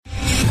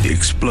The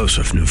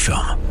explosive new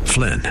film,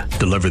 Flynn,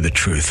 deliver the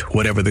truth,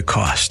 whatever the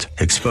cost,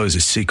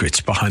 exposes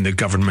secrets behind the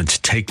government's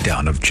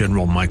takedown of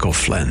General Michael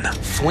Flynn.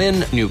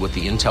 Flynn knew what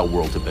the intel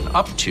world had been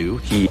up to.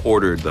 He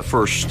ordered the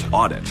first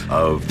audit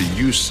of the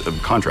use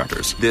of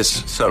contractors.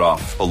 This set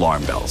off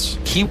alarm bells.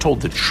 He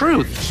told the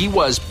truth. He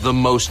was the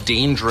most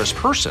dangerous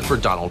person for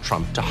Donald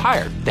Trump to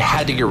hire. They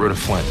had to get rid of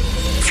Flynn.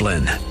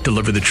 Flynn,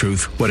 deliver the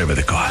truth, whatever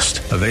the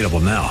cost. Available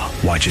now.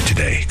 Watch it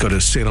today. Go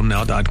to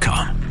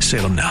salemnow.com.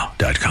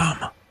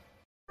 salemnow.com.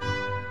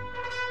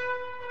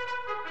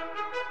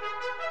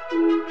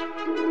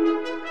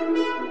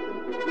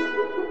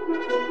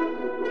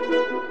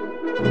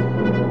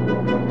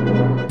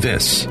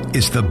 This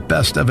is the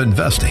best of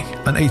investing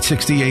on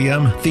 860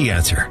 AM The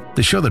Answer,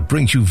 the show that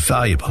brings you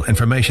valuable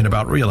information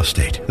about real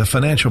estate, the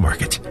financial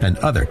markets, and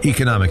other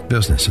economic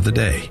business of the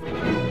day.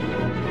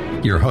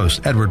 Your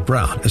host, Edward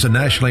Brown, is a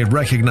nationally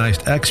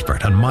recognized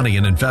expert on money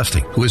and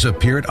investing who has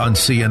appeared on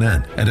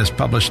CNN and has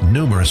published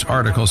numerous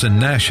articles in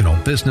national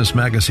business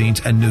magazines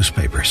and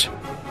newspapers.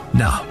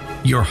 Now,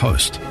 your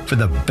host for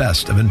the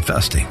best of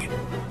investing,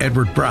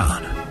 Edward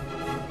Brown.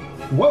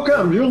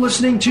 Welcome. You're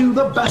listening to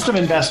The Best of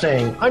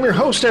Investing. I'm your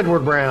host,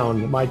 Edward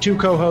Brown. My two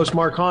co-hosts,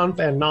 Mark Hanf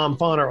and Nam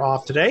Phan, are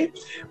off today,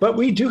 but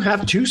we do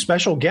have two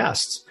special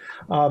guests.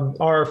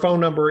 Our phone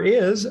number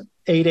is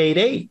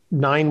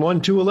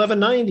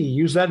 888-912-1190.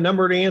 Use that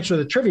number to answer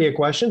the trivia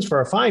questions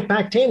for a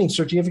 5-pack tanning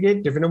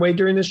certificate given away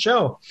during this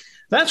show.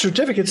 That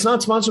certificate's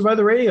not sponsored by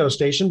the radio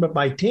station, but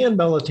by Tan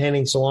Bella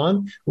Tanning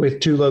Salon, with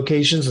 2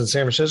 locations in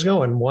San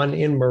Francisco and 1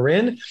 in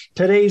Marin.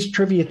 Today's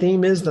trivia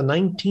theme is the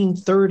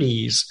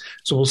 1930s.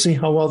 So we'll see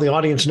how well the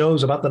audience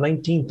knows about the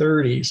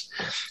 1930s.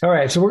 All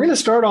right, so we're going to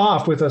start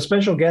off with a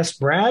special guest,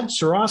 Brad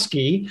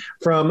Sorosky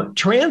from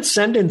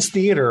Transcendence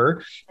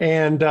Theater.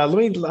 And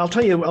I'll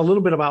tell you a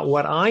little bit about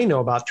what I know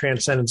about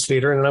Transcendence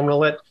Theater, and I'm going to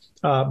let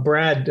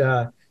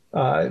Brad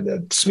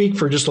speak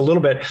for just a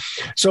little bit.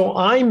 So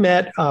I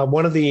met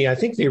one of the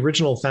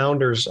original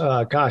founders,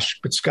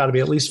 it's got to be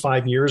at least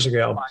 5 years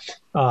ago.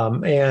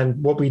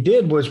 And what we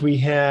did was we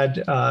had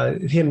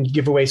him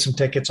give away some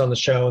tickets on the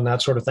show and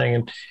that sort of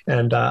thing.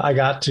 And I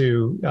got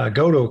to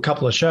go to a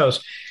couple of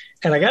shows.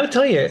 And I got to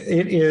tell you,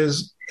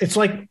 it's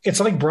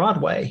like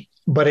Broadway,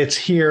 but it's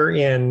here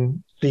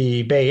in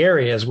the Bay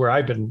Area is where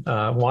I've been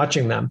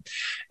watching them.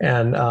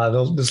 And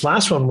this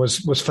last one was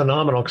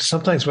phenomenal, because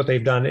sometimes what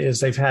they've done is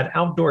they've had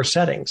outdoor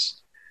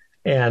settings.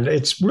 And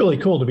it's really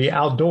cool to be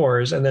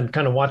outdoors and then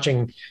kind of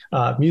watching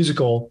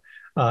musical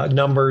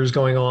numbers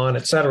going on,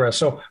 et cetera.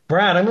 So,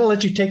 Brad, I'm going to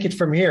let you take it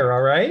from here,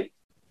 all right?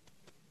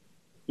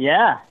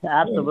 Yeah,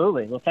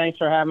 absolutely. Well, thanks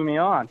for having me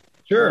on.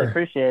 Sure. Really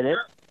appreciate it.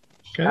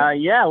 Okay.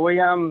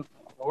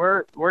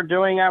 We're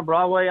doing our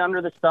Broadway Under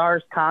the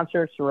Stars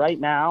concerts right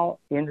now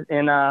in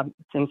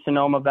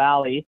Sonoma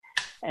Valley,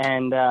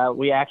 and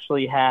we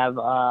actually have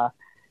our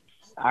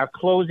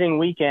closing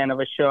weekend of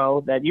a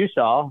show that you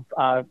saw,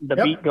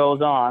 Beat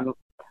Goes On,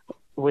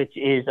 which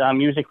is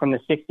music from the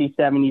 60s,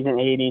 70s, and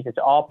 80s. It's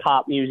all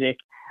pop music.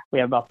 We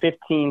have about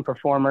 15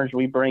 performers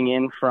we bring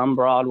in from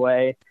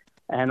Broadway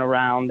and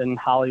around in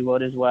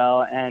Hollywood as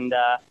well, and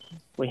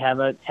we have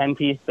a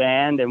 10-piece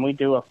band, and we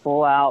do a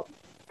full-out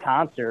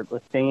concert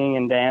with singing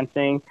and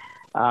dancing.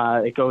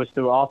 It goes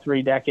through all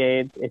 3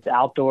 decades. It's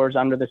outdoors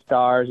under the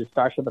stars. It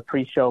starts with a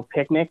pre-show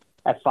picnic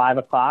at 5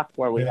 o'clock,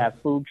 where we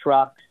have food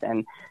trucks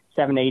and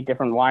 7 to 8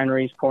 different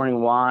wineries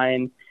pouring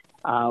wine.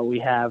 We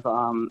have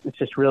it's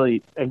just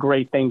really a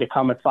great thing to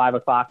come at 5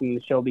 o'clock, and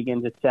the show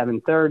begins at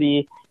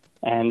 7:30.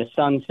 And the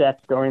sun sets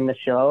during the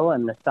show,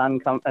 and the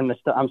stars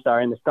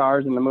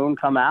and the moon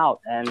come out,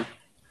 and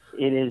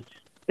it is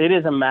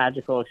a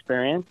magical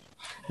experience.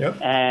 Yep.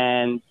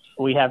 And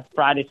we have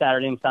Friday,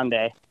 Saturday, and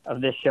Sunday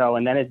of this show,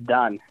 and then it's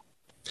done.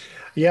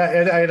 Yeah,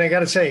 and I got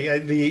to say,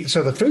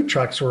 the food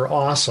trucks were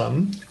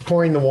awesome.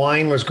 Pouring the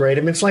wine was great.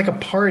 I mean, it's like a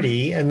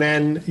party, and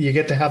then you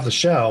get to have the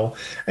show.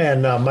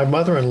 And my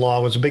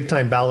mother-in-law was a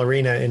big-time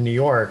ballerina in New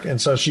York, and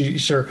so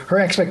her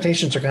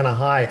expectations are kind of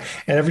high.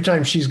 And every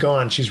time she's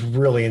gone, she's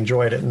really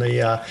enjoyed it. And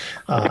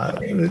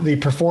the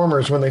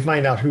performers, when they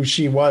find out who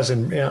she was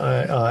and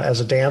as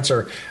a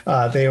dancer,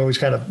 they always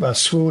kind of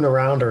swoon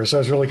around her. So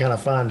it's really kind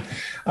of fun.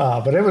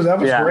 But that was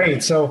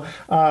great. So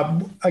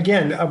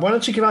again, why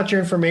don't you give out your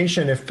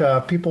information if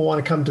people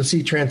want to come to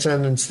see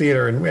Transcendence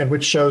Theater and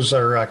which shows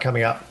are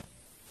coming up?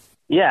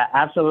 Yeah,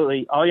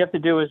 absolutely. All you have to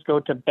do is go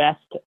to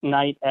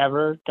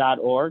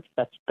bestnightever.org.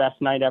 That's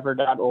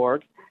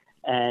bestnightever.org.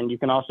 And you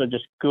can also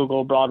just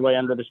Google Broadway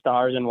Under the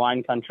Stars in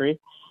Wine Country.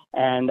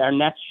 And our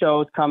next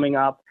shows coming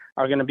up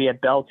are going to be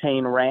at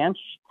Beltane Ranch,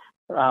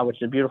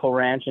 which is a beautiful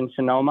ranch in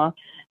Sonoma.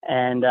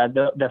 And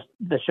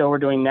the show we're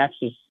doing next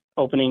is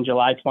opening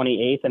July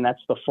 28th, and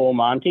that's The Full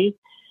Monty.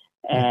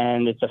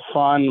 And it's a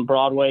fun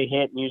Broadway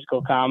hit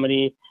musical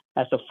comedy.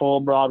 That's a full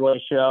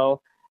Broadway show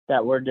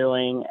that we're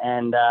doing,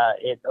 and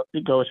it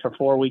goes for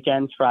 4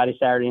 weekends, Friday,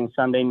 Saturday, and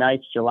Sunday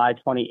nights, July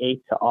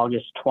 28th to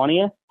August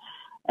 20th.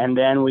 And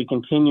then we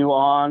continue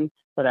on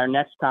with our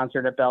next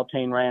concert at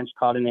Beltane Ranch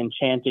called An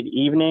Enchanted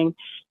Evening.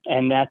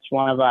 And that's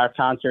one of our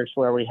concerts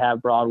where we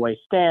have Broadway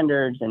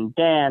standards and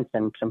dance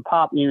and some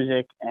pop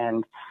music.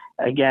 And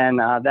again,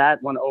 that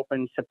one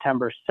opens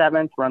September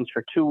 7th, runs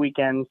for 2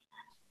 weekends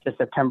to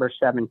September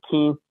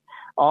 17th.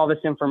 All this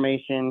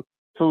information,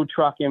 food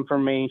truck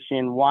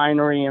information,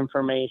 winery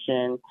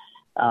information,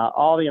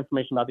 all the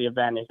information about the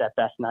event is at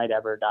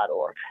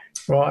bestnightever.org.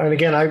 Well, and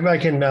again, I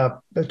can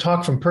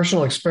talk from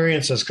personal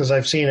experiences because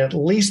I've seen at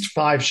least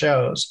 5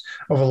 shows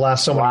over the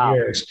last so many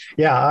years.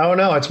 Yeah, I don't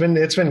know. It's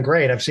been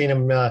great. I've seen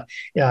them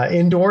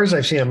indoors.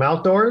 I've seen them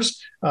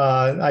outdoors.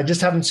 I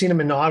just haven't seen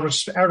them in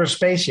outer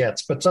space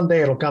yet, but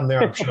someday it'll come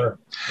there, I'm sure.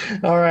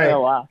 All right.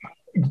 Oh, wow.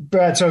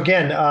 Brad, so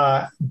again,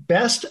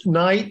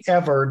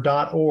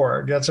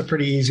 bestnightever.org. That's a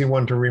pretty easy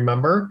one to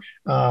remember.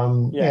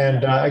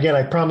 Again,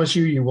 I promise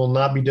you will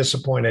not be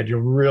disappointed.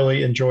 You'll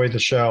really enjoy the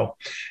show.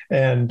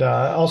 And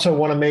also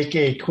want to make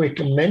a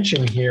quick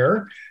mention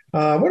here.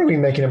 What are we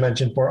making a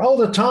mention for? Oh,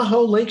 the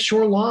Tahoe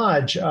Lakeshore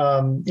Lodge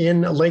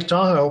in Lake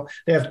Tahoe.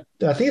 They have,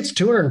 I think it's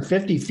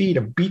 250 feet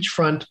of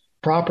beachfront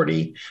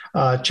property.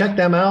 Check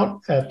them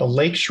out at the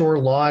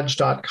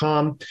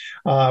lakeshorelodge.com.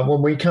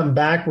 When we come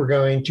back, we're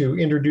going to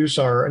introduce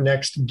our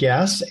next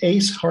guest,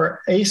 Ace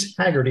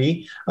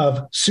Haggerty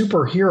of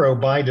Superhero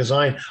by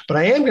Design. But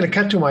I am going to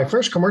cut to my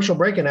first commercial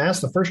break and ask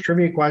the first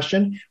trivia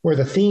question where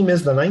the theme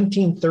is the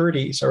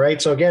 1930s. All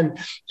right. So again,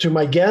 to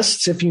my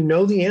guests, if you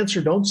know the answer,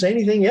 don't say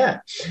anything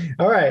yet.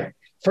 All right.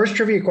 First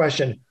trivia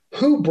question.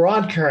 Who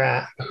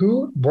broadcast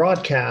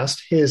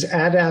his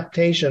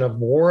adaptation of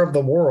War of the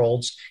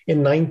Worlds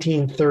in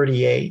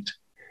 1938?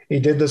 He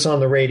did this on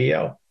the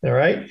radio. All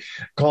right.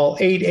 Call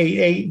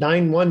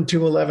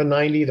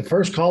 888-912-1190. The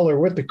first caller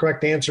with the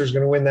correct answer is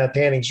going to win that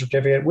tanning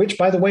certificate, which,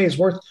 by the way, is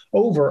worth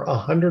over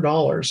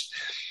 $100.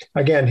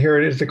 Again, here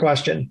it is the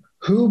question.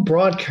 Who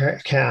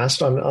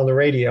broadcast on the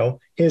radio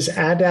his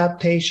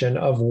adaptation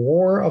of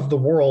War of the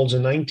Worlds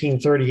in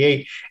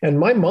 1938? And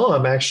my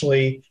mom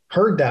actually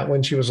heard that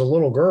when she was a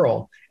little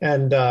girl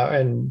and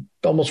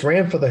almost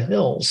ran for the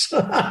hills.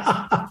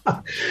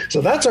 So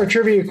that's our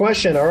trivia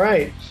question. All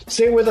right.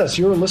 Stay with us.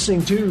 You're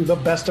listening to The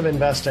Best of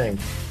Investing.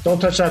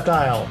 Don't touch that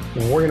dial.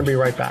 We're going to be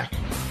right back.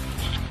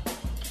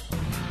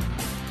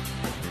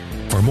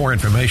 For more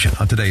information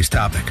on today's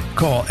topic,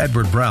 call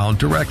Edward Brown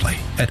directly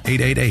at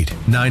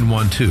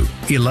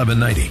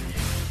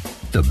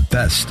 888-912-1190. The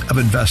Best of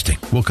Investing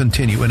will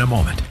continue in a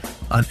moment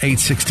on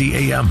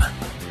 860 AM.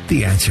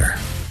 The Answer.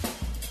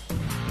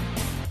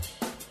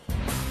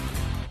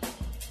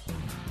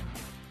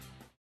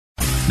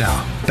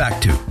 Now,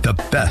 back to The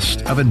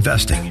Best of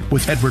Investing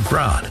with Edward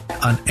Brown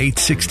on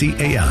 860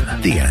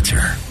 AM. The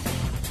Answer.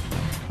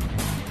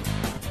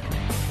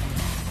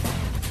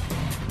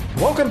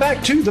 Welcome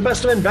back to The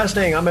Best of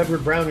Investing. I'm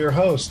Edward Brown, your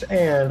host,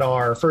 and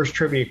our first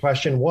trivia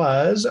question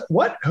was,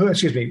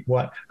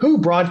 who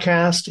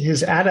broadcast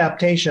his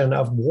adaptation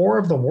of War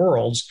of the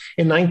Worlds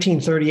in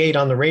 1938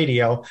 on the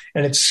radio?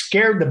 And it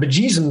scared the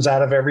bejesus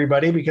out of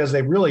everybody because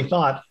they really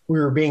thought we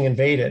were being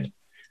invaded.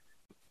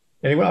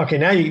 Anyway, okay,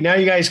 now you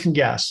guys can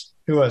guess.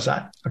 Who was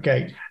that?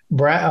 Okay,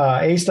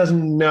 Ace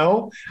doesn't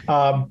know.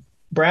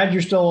 Brad,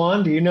 you're still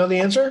on. Do you know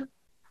the answer?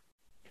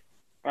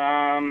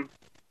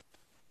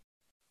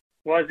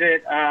 Was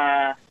it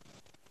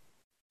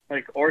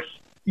like Orson?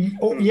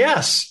 Oh,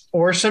 yes,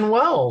 Orson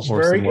Welles.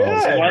 Very good.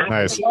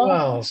 Nice.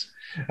 Welles.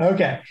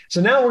 Okay, so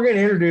now we're going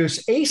to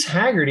introduce Ace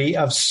Haggerty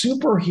of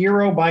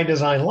Superhero by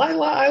Design.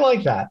 I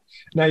like that.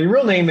 Now your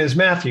real name is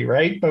Matthew,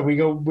 right? But we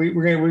go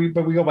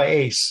by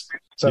Ace.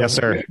 So yes,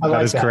 sir.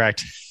 That is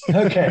correct.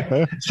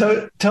 Okay,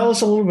 so tell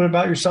us a little bit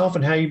about yourself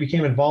and how you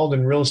became involved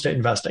in real estate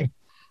investing.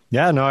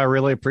 Yeah, no, I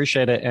really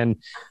appreciate it. And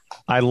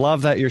I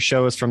love that your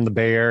show is from the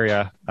Bay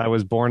Area. I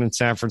was born in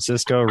San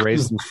Francisco,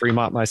 raised in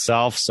Fremont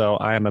myself. So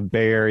I am a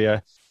Bay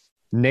Area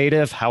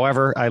native.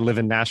 However, I live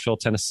in Nashville,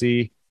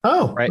 Tennessee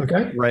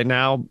right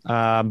now.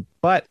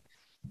 But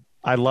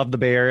I love the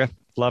Bay Area,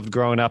 loved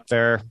growing up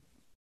there.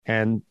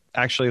 And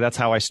actually, that's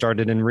how I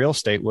started in real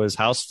estate, was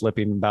house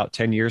flipping about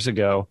 10 years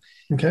ago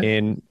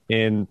in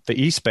the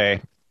East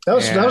Bay. That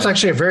was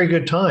actually a very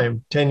good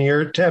time,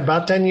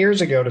 about 10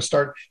 years ago, to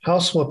start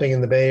house flipping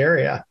in the Bay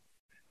Area.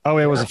 Oh,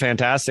 it was a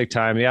fantastic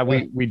time. Yeah,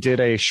 we did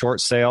a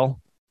short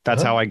sale.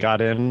 That's how I got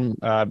in.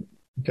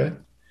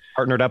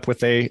 Partnered up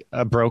with a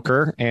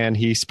broker, and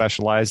he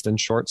specialized in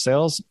short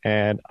sales.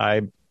 And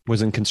I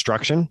was in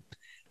construction,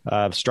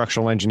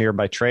 structural engineer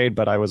by trade,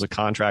 but I was a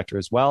contractor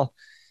as well.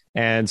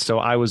 And so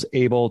I was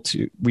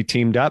we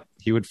teamed up.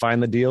 He would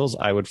find the deals.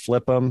 I would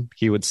flip them.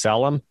 He would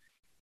sell them.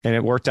 And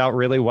it worked out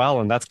really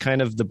well. And that's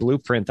kind of the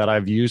blueprint that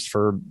I've used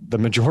for the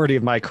majority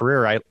of my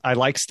career. I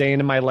like staying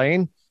in my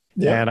lane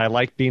and I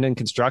like being in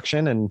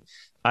construction, and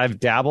I've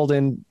dabbled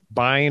in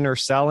buying or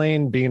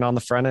selling, being on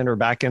the front end or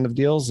back end of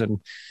deals, and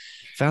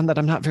found that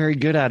I'm not very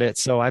good at it.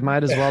 So I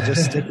might as well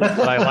just stick with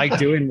what I like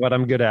doing, what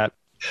I'm good at.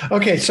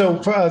 Okay.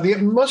 So for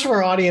most of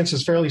our audience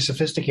is fairly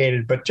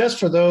sophisticated, but just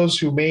for those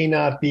who may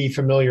not be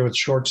familiar with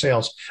short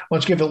sales, why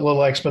don't you give a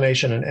little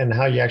explanation and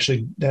how you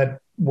actually had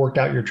worked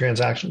out your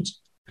transactions?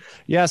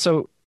 Yeah.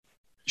 So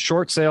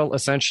short sale,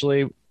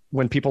 essentially,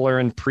 when people are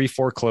in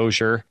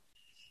pre-foreclosure,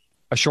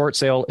 a short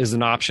sale is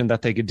an option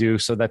that they could do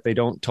so that they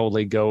don't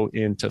totally go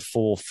into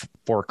full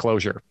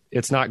foreclosure.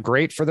 It's not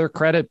great for their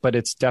credit, but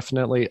it's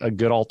definitely a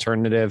good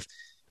alternative.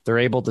 They're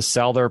able to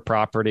sell their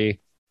property,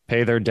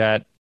 pay their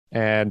debt,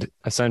 and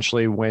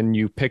essentially when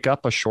you pick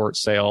up a short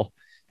sale,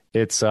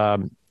 it's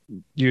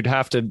you'd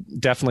have to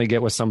definitely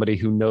get with somebody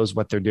who knows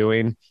what they're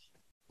doing.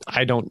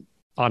 I don't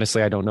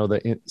know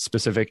the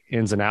specific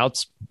ins and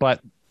outs,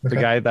 but the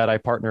guy that I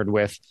partnered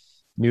with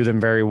knew them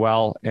very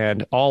well.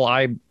 And all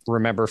I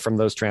remember from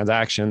those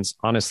transactions,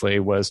 honestly,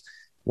 was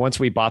once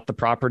we bought the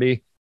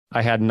property,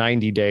 I had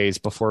 90 days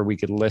before we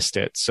could list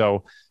it.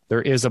 So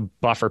there is a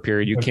buffer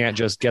period. You can't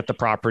just get the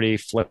property,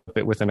 flip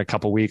it within a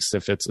couple of weeks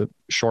if it's a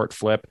short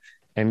flip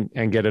and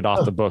get it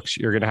off the books.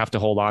 You're going to have to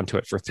hold on to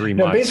it for 3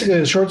 months. Basically,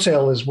 the short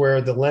sale is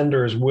where the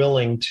lender is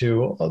willing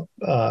to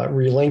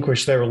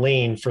relinquish their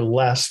lien for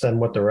less than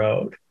what they're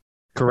owed.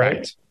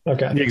 Correct. Right?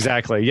 Okay.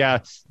 Exactly. Yeah.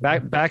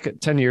 Back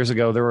 10 years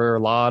ago, there were a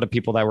lot of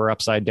people that were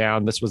upside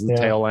down. This was the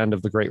tail end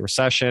of the Great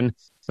Recession,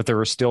 but there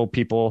were still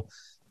people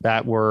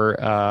that were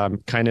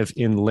kind of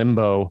in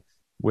limbo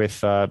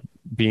with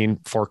being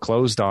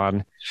foreclosed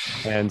on.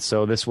 And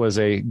so this was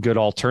a good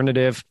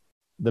alternative.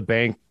 The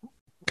bank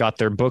got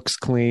their books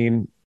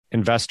clean.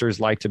 Investors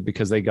liked it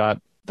because they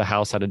got the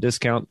house at a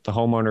discount. The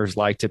homeowners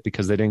liked it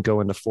because they didn't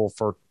go into full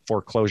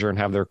foreclosure and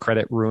have their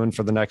credit ruined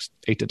for the next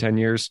 8 to 10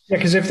 years. Yeah,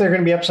 because if they're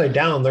going to be upside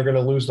down, they're going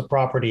to lose the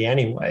property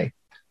anyway.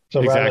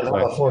 So rather than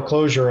have a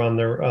foreclosure on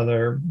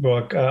their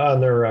book,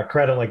 on their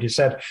credit, like you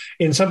said,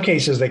 in some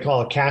cases they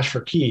call it cash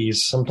for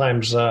keys.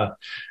 Sometimes, if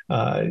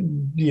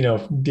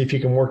you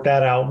can work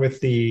that out with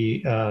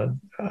the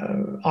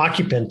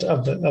occupant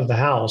of the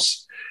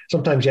house,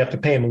 sometimes you have to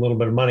pay them a little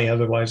bit of money,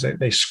 otherwise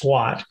they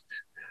squat.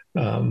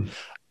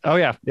 Oh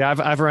yeah,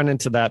 I've run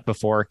into that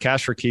before.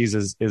 Cash for keys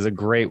is a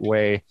great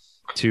way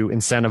to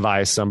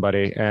incentivize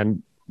somebody,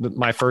 and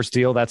my first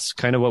deal, that's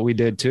kind of what we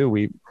did too.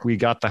 We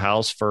got the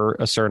house for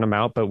a certain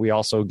amount, but we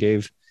also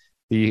gave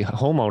the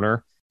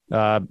homeowner,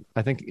 I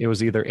think it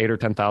was either $8,000 or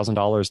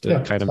 $10,000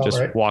 to kind of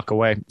just walk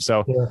away.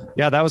 So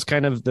that was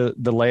kind of the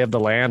lay of the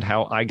land,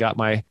 how I got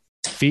my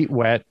feet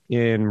wet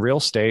in real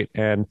estate.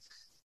 And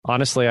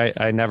honestly,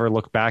 I never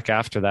looked back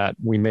after that.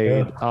 We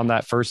made on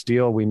that first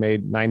deal, we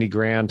made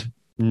 $90,000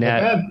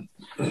 net,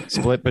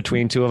 split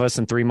between two of us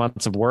in 3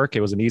 months of work.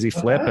 It was an easy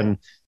flip, and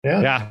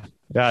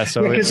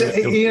so because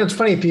it's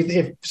funny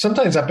if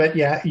sometimes I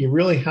bet you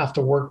really have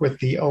to work with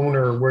the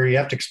owner where you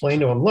have to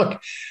explain to them,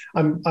 look,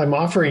 I'm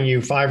offering you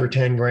 $5,000 or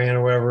 $10,000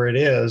 or whatever it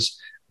is,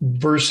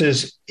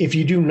 versus if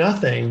you do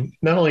nothing,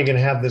 not only going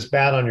to have this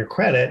bad on your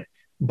credit,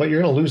 but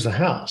you're going to lose the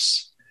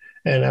house.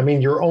 And I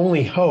mean, your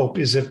only hope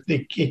is if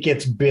it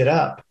gets bid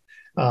up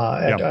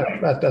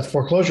at that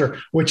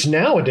foreclosure, which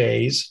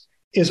nowadays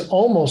is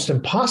almost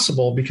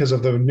impossible because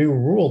of the new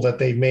rule that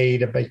they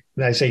made.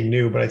 I say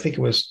new, but I think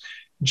it was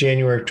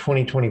January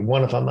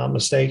 2021, if I'm not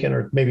mistaken,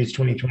 or maybe it's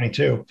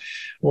 2022,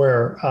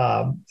 where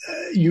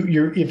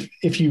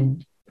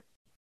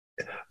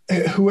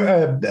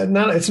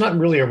it's not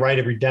really a right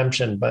of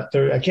redemption, but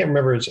I can't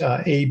remember. It's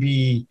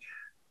AB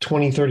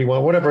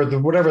 2031, whatever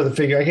the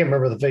figure. I can't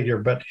remember the figure,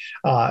 but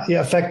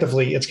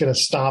effectively, it's going to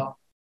stop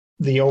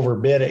the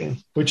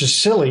overbidding, which is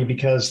silly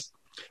because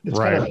it's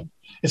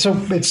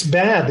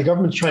bad. The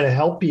government's trying to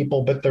help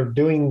people, but they're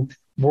doing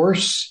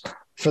worse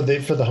for the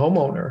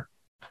homeowner.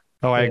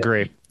 Oh, I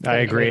agree.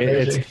 I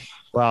don't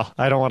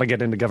want to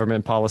get into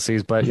government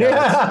policies, but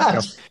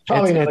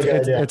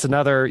it's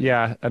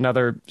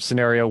another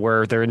scenario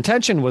where their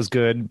intention was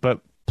good, but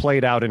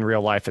played out in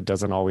real life, it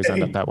doesn't always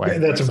end up that way.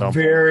 That's a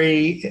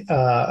very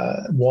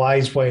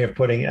wise way of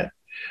putting it.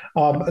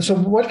 So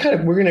we're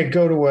going to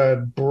go to a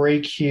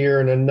break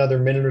here in another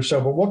minute or so,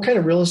 but what kind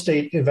of real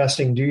estate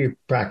investing do you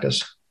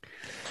practice?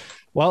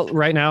 Well,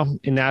 right now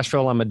in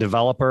Nashville, I'm a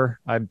developer.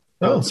 I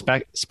build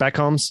spec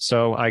homes.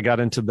 So I got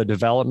into the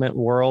development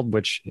world,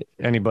 which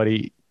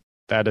anybody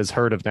that has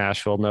heard of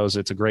Nashville knows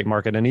it's a great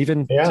market. And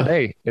even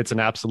today, it's an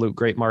absolute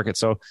great market.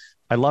 So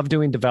I love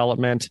doing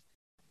development,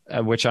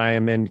 which I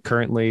am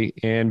currently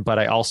in, but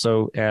I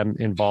also am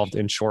involved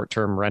in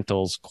short-term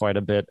rentals quite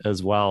a bit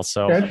as well.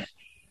 So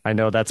I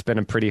know that's been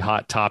a pretty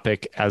hot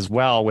topic as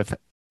well, with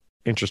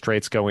interest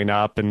rates going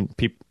up and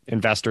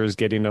investors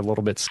getting a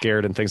little bit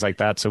scared and things like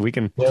that. So we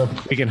can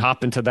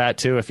hop into that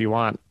too, if you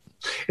want.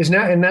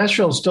 And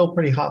Nashville is still a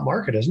pretty hot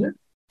market, isn't it?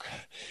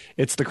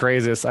 It's the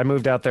craziest. I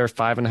moved out there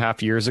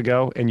 5.5 years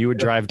ago, and you would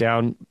drive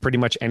down pretty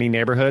much any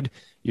neighborhood.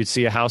 You'd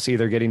see a house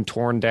either getting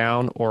torn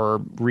down or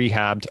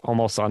rehabbed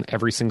almost on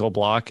every single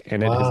block.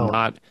 And it has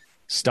not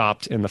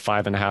stopped in the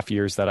 5.5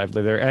 years that I've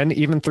lived there. And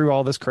even through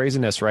all this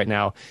craziness right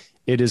now,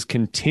 it is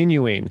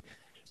continuing.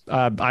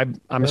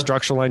 I'm a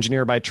structural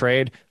engineer by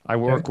trade. I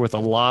work with a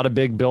lot of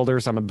big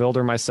builders. I'm a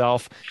builder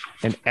myself,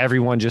 and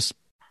everyone just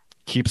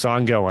keeps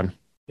on going.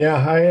 Yeah.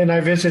 I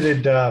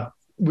visited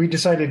we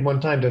decided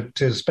one time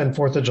to spend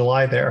 4th of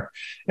July there,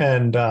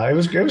 and it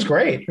was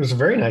great. It was a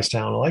very nice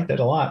town. I liked it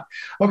a lot.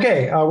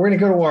 Okay, we're going to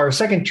go to our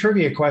second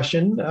trivia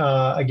question.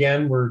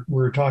 Again,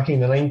 we're talking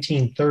the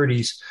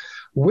 1930s.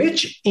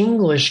 Which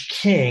English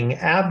king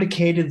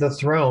abdicated the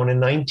throne in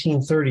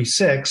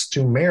 1936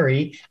 to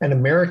marry an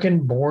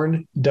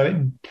American-born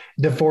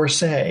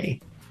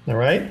divorcee? All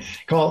right.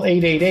 Call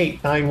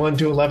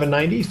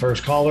 888-912-1190.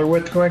 First caller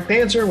with the correct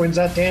answer wins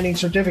that tanning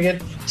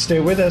certificate. Stay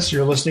with us.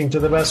 You're listening to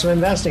The Best of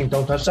Investing.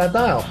 Don't touch that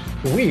dial.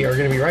 We are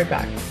going to be right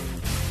back.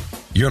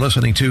 You're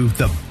listening to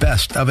The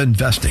Best of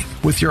Investing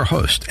with your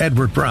host,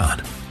 Edward Brown.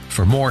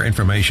 For more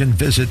information,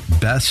 visit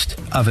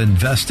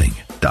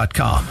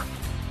bestofinvesting.com.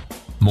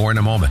 More in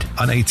a moment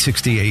on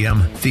 860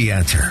 AM, The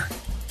Answer.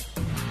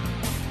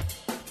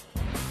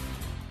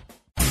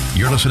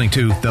 You're listening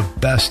to The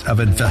Best of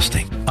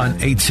Investing on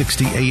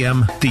 860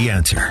 AM, The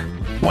Answer.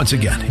 Once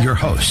again, your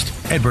host,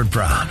 Edward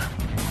Brown.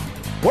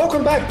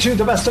 Welcome back to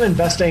The Best of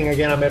Investing.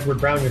 Again, I'm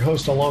Edward Brown, your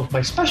host, along with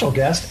my special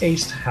guest,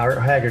 Ace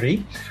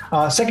Haggerty.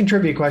 Second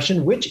trivia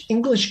question. Which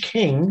English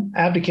king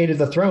abdicated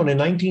the throne in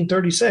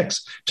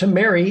 1936 to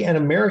marry an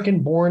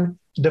American-born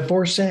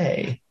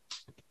divorcee?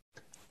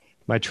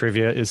 My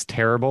trivia is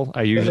terrible.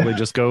 I usually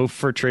just go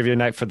for trivia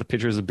night for the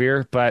pitchers of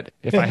beer, but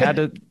if I had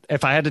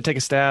to take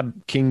a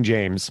stab, King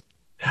James.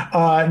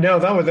 No,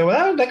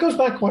 that goes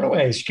back quite a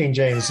ways. King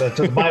James to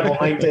the Bible,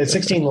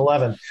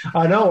 1611.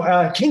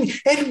 King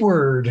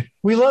Edward.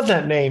 We love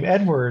that name,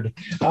 Edward.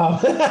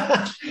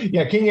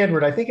 Yeah, King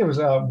Edward. I think it was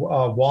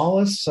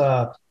Wallace.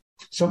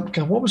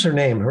 What was her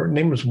name? Her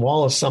name was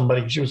Wallace.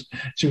 Somebody.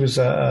 She was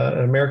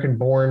an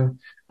American-born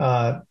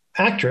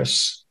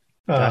actress.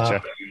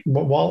 Gotcha.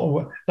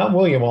 Not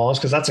William Wallace,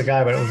 because that's a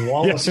guy, but it was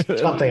Wallace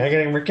something. I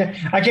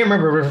can't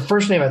remember her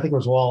first name. I think it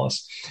was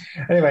Wallace.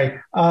 Anyway,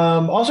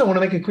 also I want to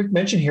make a quick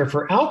mention here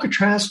for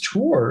Alcatraz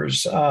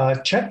tours.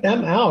 Check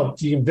them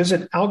out. You can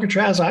visit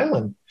Alcatraz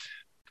Island.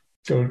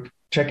 Go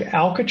check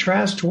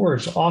Alcatraz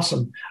tours.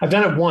 Awesome. I've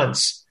done it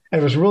once. And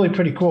it was really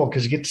pretty cool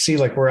because you get to see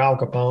like where Al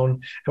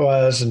Capone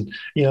was and,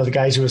 you know, the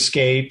guys who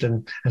escaped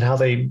and how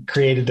they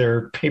created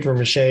their paper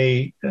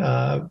mache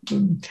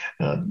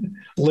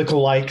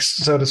lookalikes,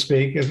 so to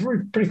speak. It's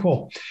really pretty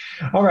cool.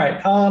 All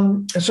right.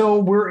 So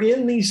we're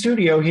in the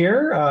studio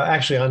here,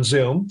 actually on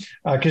Zoom,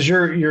 because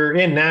you're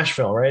in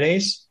Nashville, right,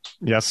 Ace?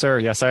 Yes, sir.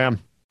 Yes, I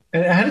am.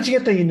 And how did you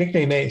get the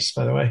nickname Ace,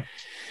 by the way?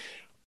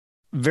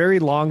 Very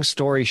long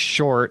story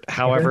short.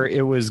 However,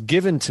 It was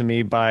given to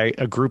me by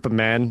a group of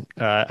men.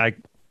 I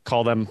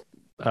call them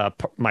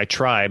my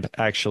tribe,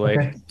 actually.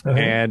 Okay.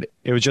 And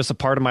it was just a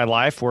part of my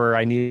life where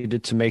I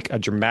needed to make a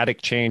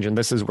dramatic change. And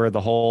this is where the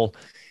whole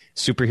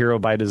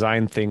superhero by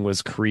design thing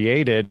was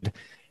created.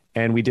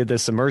 And we did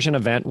this immersion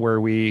event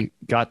where we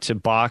got to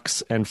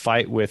box and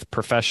fight with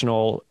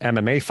professional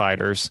MMA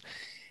fighters.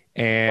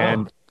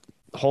 And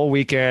whole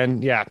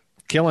weekend,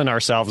 killing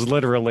ourselves,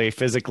 literally,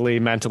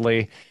 physically,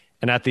 mentally.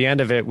 And at the end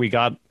of it, we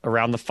got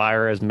around the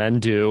fire as men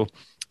do.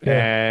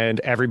 And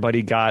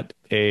everybody got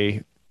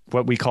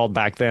what we called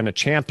back then a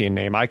champion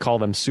name. I call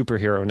them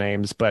superhero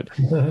names, but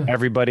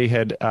everybody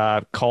had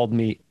called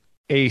me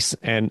Ace.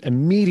 And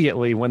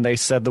immediately when they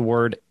said the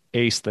word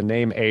Ace, the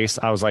name Ace,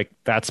 I was like,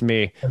 that's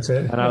me. That's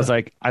it. And I was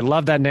like, I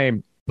love that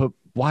name, but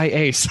why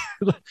Ace?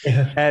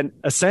 And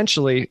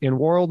essentially in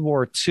World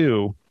War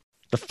II,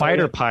 the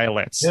fighter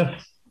pilots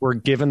were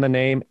given the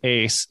name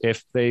Ace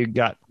if they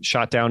got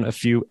shot down a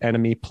few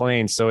enemy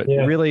planes. So it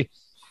really,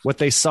 what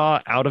they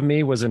saw out of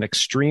me was an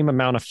extreme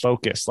amount of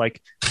focus.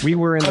 Like we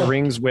were in the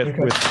rings with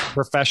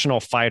professional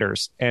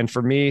fighters. And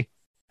for me,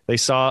 they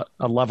saw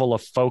a level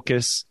of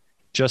focus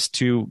just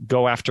to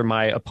go after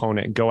my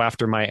opponent, go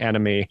after my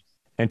enemy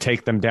and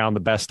take them down the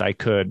best I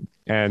could.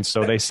 And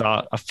so they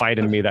saw a fight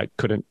in me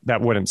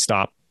that wouldn't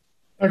stop.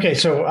 Okay.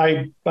 So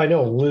I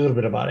know a little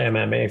bit about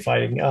MMA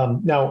fighting.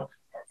 Now,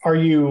 are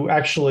you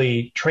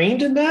actually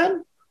trained in that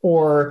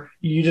or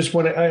you just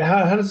want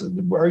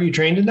to, are you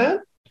trained in that?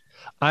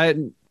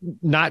 I'm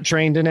not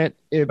trained in it.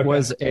 It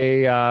was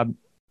an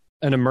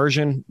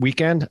immersion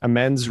weekend, a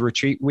men's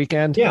retreat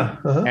weekend. Yeah.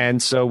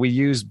 And so we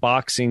used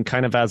boxing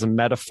kind of as a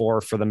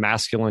metaphor for the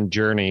masculine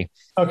journey.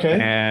 Okay.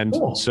 And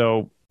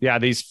so,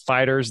 these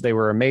fighters, they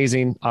were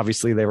amazing.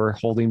 Obviously, they were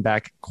holding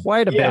back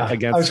quite a bit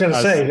against us. I was going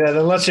to say that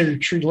unless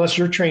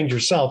you're trained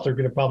yourself, they're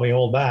going to probably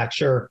hold back.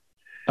 Sure.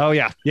 Oh,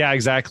 yeah. Yeah,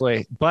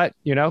 exactly. But,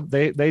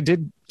 they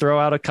did throw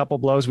out a couple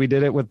blows. We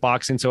did it with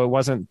boxing. So it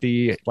wasn't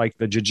the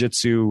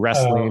jiu-jitsu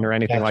wrestling or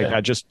anything like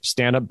that, just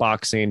stand-up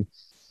boxing.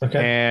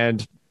 Okay.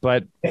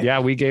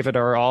 We gave it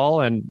our all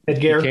and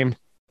became.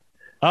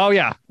 Oh,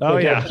 yeah. Oh,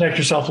 yeah. Protect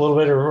yourself a little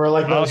bit or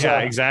like those.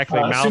 Exactly.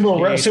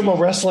 Sumo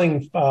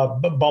wrestling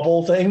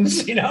bubble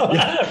things,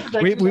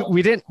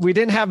 we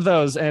didn't have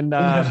those. And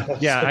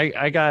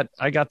I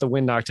got the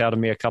wind knocked out of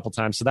me a couple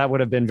times. So that would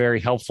have been very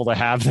helpful to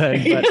have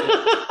then.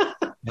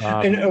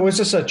 But, and was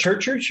this a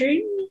church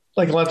retreat?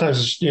 Like a lot of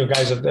times,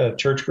 guys at the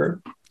church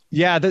group.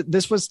 Yeah,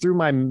 this was through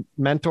my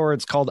mentor.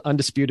 It's called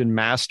Undisputed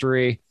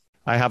Mastery.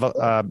 I have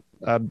a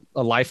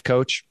life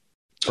coach,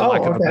 for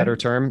lack of a better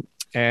term.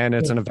 and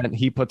it's an event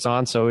he puts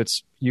on. So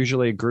it's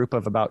usually a group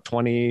of about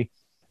 20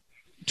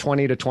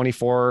 to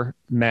 24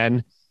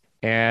 men.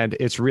 And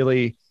it's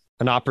really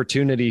an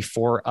opportunity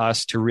for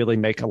us to really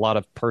make a lot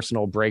of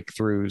personal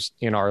breakthroughs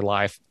in our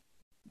life,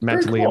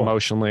 mentally,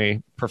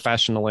 emotionally,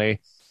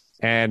 professionally.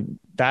 And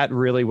that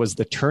really was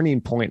the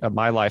turning point of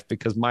my life,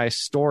 because my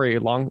story,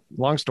 long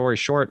story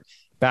short,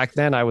 back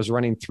then I was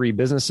running 3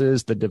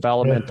 businesses, the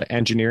development, the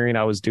engineering.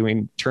 I was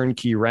doing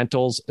turnkey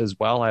rentals as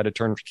well. I had a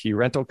turnkey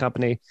rental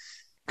company,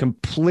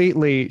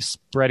 completely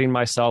spreading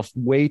myself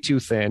way too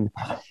thin.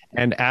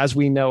 And as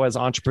we know, as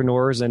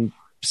entrepreneurs, and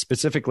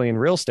specifically in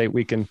real estate,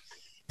 we can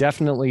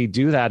definitely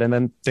do that. And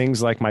then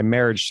things like my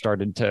marriage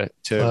started to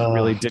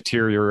really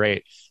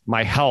deteriorate.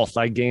 My health,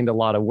 I gained a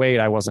lot of weight.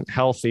 I wasn't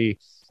healthy,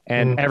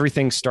 and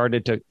everything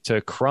started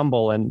to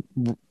crumble. And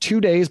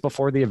 2 days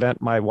before the event,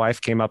 my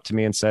wife came up to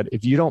me and said,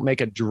 if you don't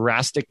make a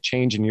drastic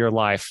change in your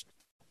life,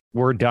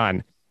 we're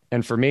done.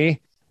 And for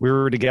me, we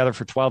were together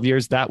for 12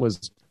 years. That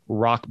was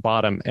rock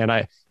bottom.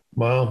 And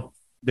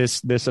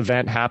this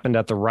event happened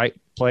at the right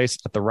place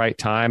at the right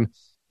time.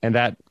 And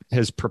that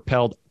has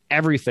propelled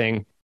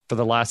everything for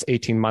the last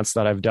 18 months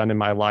that I've done in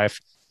my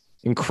life.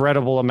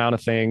 Incredible amount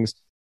of things,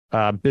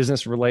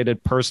 business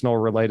related, personal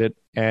related.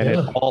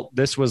 And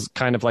this was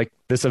kind of like,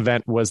 this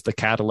event was the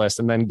catalyst.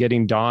 And then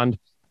getting donned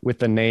with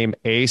the name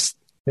Ace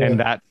and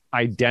that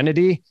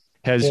identity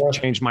has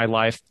changed my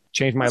life.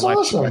 That's life.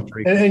 Awesome.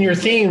 And your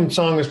theme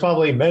song is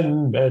probably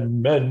Men.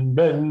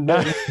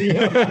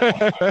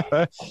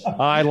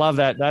 I love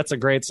that. That's a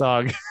great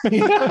song.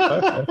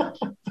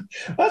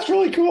 That's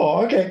really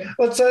cool. Okay,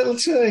 let's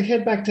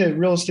head back to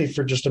real estate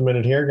for just a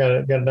minute here.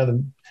 Got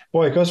another.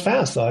 Boy, it goes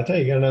fast though. I tell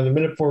you, got another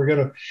minute before we go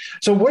to.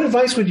 So, what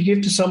advice would you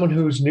give to someone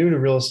who's new to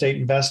real estate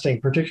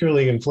investing,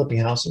 particularly in flipping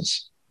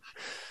houses?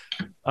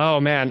 Oh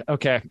man.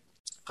 Okay,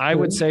 I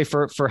would say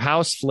for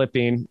house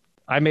flipping,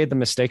 I made the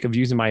mistake of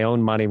using my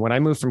own money. When I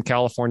moved from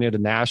California to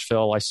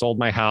Nashville, I sold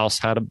my house,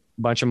 had a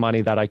bunch of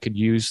money that I could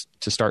use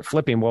to start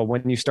flipping. Well,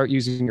 when you start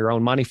using your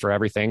own money for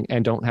everything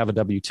and don't have a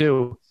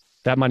W-2,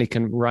 that money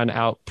can run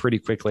out pretty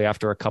quickly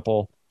after a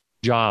couple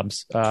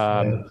jobs.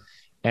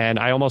 And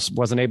I almost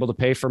wasn't able to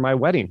pay for my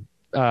wedding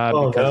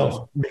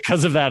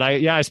because of that.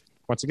 I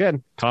once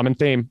again, common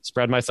theme,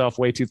 spread myself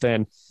way too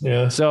thin.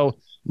 Yeah. So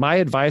my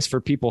advice for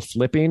people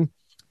flipping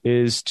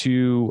is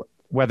to,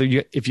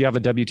 if you have a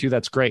W-2,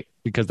 that's great,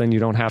 because then you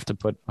don't have to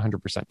put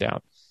 100%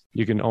 down.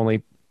 You can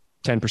only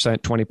 10%,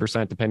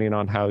 20%, depending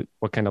on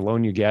what kind of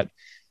loan you get.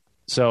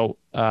 So,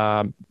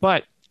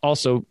 but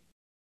also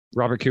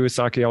Robert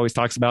Kiyosaki always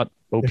talks about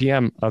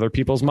OPM, other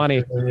people's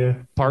money,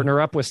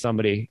 partner up with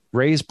somebody,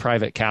 raise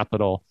private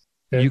capital.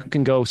 You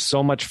can go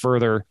so much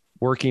further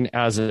working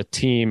as a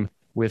team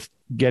with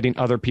getting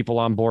other people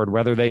on board,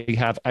 whether they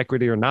have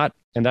equity or not.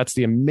 And that's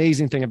the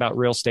amazing thing about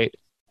real estate.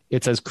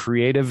 It's as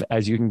creative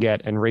as you can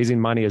get, and raising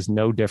money is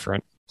no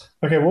different.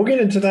 Okay, we'll get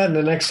into that in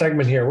the next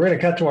segment here. We're going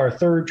to cut to our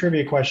third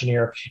trivia question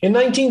here. In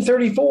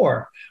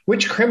 1934,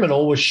 which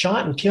criminal was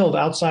shot and killed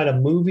outside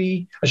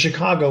a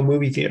Chicago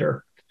movie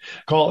theater?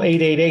 Call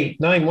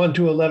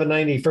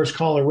 888-912-1190. First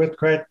caller with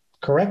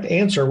correct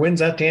answer wins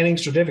that tanning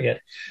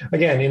certificate.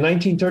 Again, in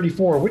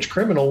 1934, which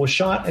criminal was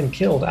shot and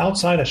killed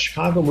outside a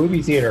Chicago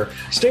movie theater?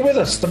 Stay with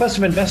us. The Best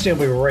of Investing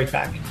will be right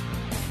back.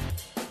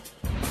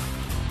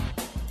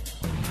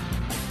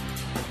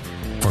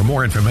 For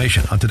more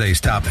information on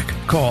today's topic,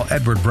 call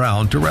Edward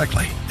Brown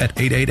directly at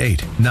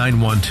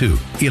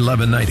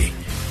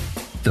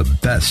 888-912-1190. The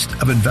Best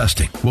of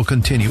Investing will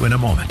continue in a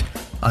moment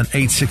on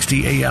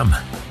 860 AM.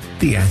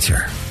 The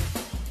Answer.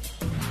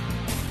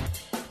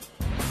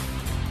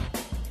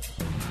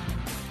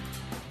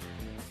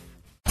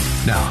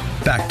 Now,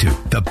 back to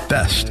The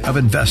Best of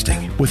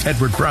Investing with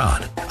Edward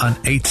Brown on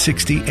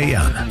 860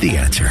 AM. The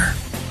Answer.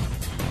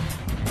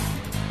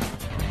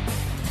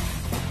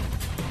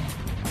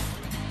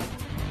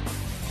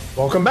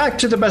 Welcome back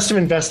to The Best of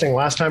Investing.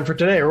 Last time for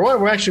today,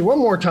 or actually one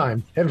more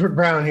time. Edward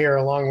Brown here,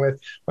 along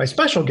with my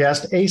special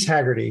guest, Ace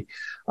Haggerty.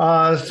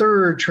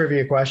 Third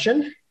trivia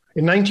question.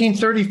 In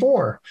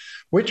 1934,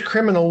 which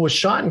criminal was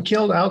shot and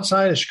killed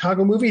outside a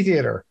Chicago movie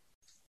theater?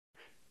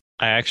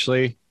 I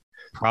actually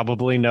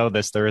probably know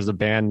this. There is a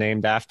band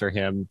named after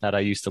him that I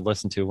used to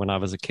listen to when I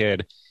was a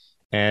kid,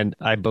 and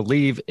I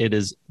believe it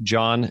is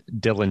John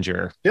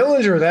Dillinger.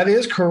 Dillinger, that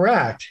is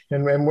correct.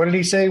 And what did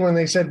he say when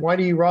they said, "Why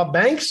do you rob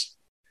banks?"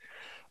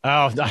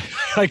 Oh,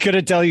 I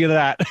couldn't tell you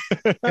that.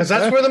 Because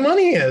that's where the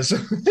money is.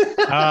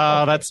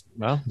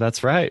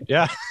 That's right.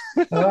 Yeah.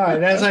 All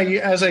right.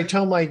 As I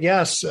tell my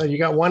guests, you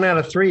got 1 out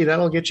of 3.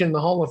 That'll get you in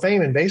the Hall of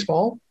Fame in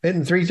baseball.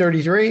 Hitting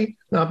 .333.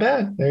 Not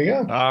bad. There you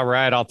go. All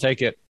right. I'll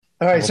take it.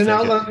 All right. So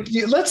now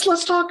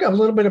let's talk a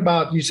little bit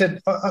about, you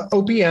said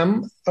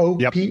OPM,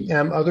 yep.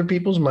 Other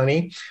people's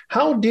money.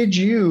 How did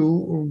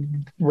you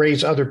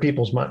raise other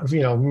people's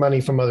money, money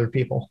from other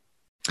people?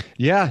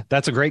 Yeah,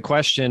 that's a great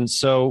question.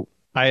 So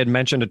I had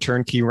mentioned a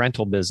turnkey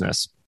rental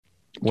business.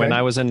 When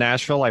I was in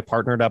Nashville, I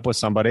partnered up with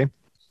somebody.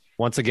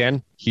 Once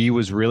again, he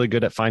was really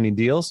good at finding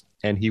deals,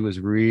 and he was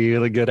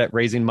really good at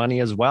raising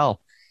money as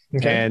well.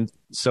 Okay. And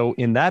so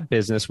in that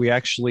business, we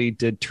actually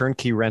did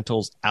turnkey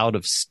rentals out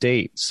of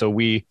state. So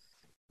we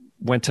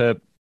went to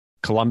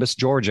Columbus,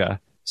 Georgia,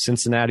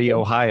 Cincinnati,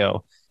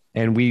 Ohio,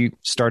 and we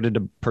started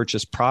to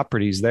purchase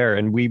properties there.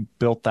 And we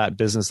built that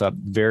business up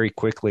very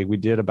quickly. We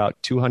did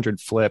about 200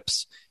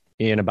 flips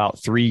in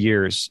about 3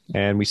 years.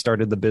 And we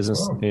started the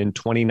business in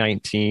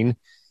 2019.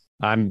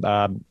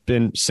 I'm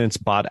been since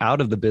bought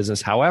out of the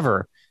business.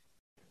 However,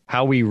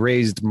 how we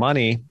raised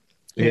money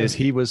is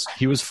he was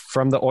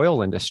from the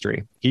oil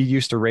industry. He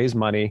used to raise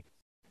money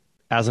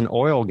as an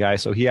oil guy.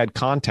 So he had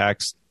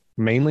contacts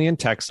mainly in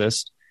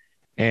Texas.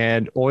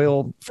 And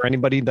oil, for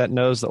anybody that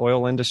knows the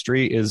oil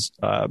industry, is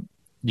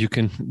you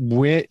can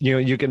win,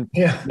 you can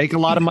make a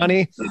lot of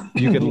money,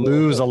 you can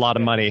lose a lot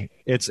of money.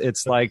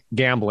 It's like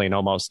gambling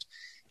almost.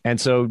 And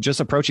so just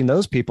approaching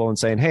those people and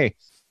saying, hey,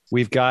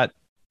 we've got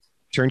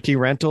turnkey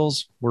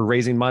rentals, we're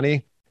raising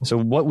money. So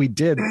what we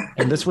did,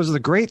 and this was the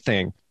great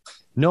thing,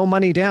 no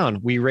money down.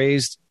 We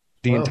raised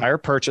the entire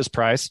purchase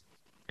price,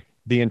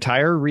 the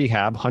entire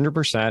rehab,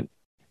 100%,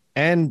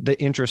 and the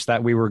interest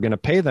that we were going to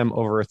pay them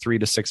over a 3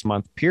 to 6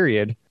 month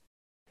period.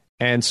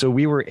 And so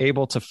we were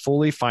able to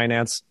fully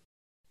finance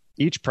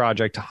each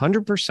project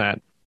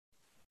 100%,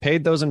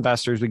 paid those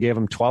investors. We gave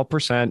them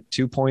 12%,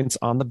 2 points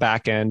on the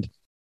back end,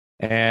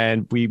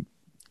 and we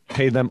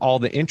paid them all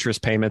the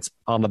interest payments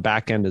on the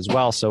back end as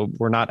well. So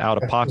we're not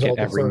out of pocket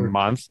every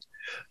month.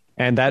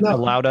 And that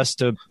allowed us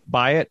to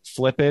buy it,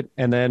 flip it,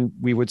 and then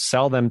we would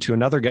sell them to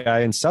another guy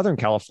in Southern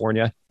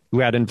California who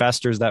had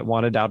investors that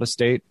wanted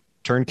out-of-state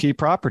turnkey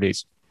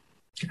properties.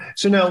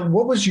 So now,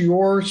 what was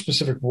your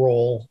specific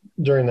role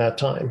during that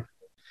time?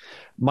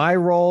 My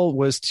role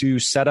was to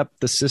set up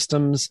the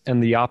systems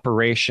and the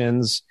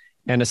operations.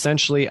 And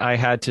essentially, I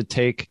had to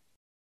take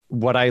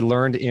what I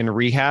learned in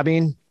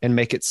rehabbing and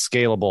make it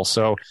scalable.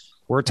 So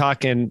we're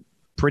talking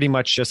pretty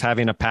much just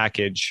having a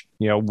package.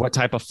 What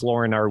type of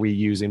flooring are we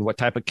using? What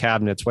type of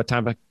cabinets? What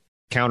type of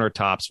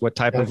countertops? What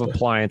type of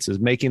appliances?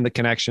 Making the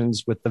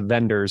connections with the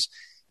vendors,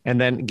 and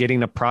then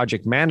getting a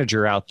project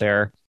manager out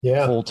there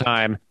full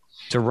time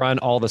to run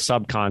all the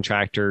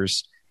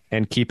subcontractors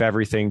and keep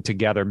everything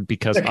together,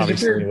 because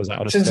obviously it was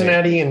out of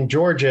Cincinnati state. and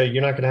Georgia,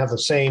 you're not going to have the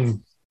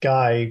same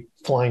guy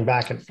flying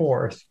back and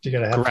forth. You're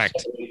going to have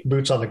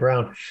boots on the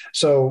ground.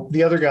 So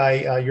the other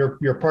guy,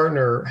 your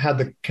partner, had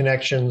the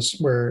connections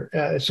where,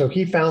 so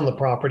he found the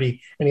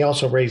property and he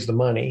also raised the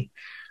money.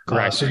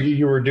 Correct. So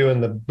you were doing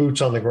the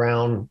boots on the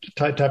ground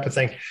type of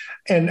thing.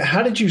 And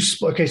how did you?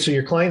 Okay, so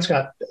your clients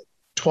got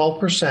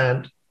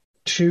 12%,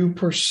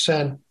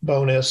 2%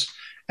 bonus,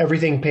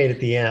 everything paid at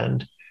the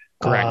end.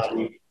 Correct.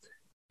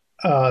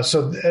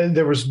 So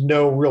there was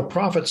no real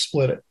profit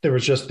split. There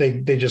was just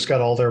they just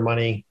got all their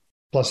money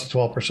plus the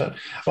 12%.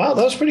 Wow,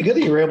 that was pretty good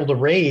that you were able to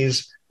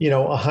raise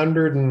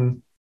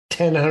 110,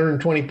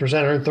 120%,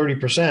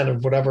 130%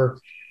 of whatever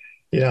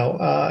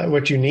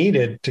what you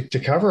needed to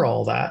cover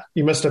all that.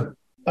 You must have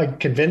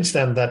convinced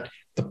them that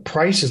the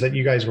prices that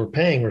you guys were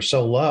paying were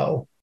so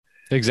low.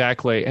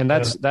 Exactly. And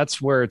that's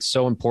where it's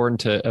so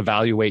important to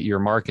evaluate your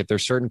market.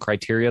 There's certain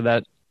criteria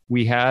that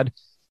we had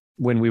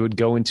when we would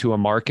go into a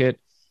market,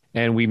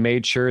 and we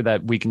made sure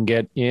that we can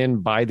get in,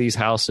 buy these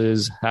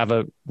houses, have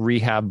a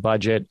rehab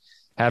budget,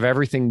 have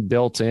everything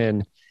built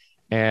in.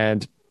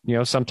 And,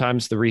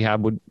 sometimes the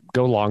rehab would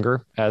go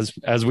longer, as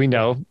we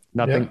know,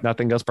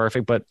 nothing goes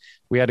perfect, but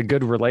we had a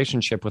good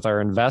relationship with our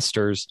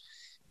investors.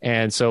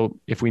 And so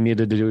if we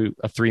needed to do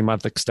a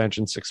 3-month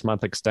extension,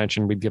 6-month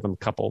extension, we'd give them a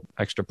couple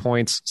extra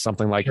points,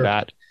 something like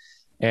that.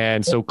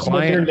 And so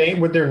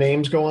would their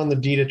names go on the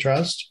deed of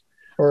trust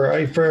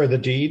or for the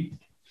deed?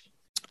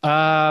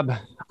 How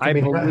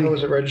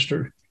was it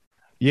registered?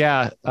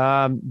 Yeah.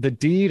 The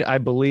deed, I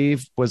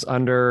believe, was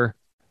under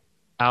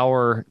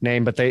our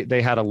name, but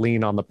they had a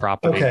lien on the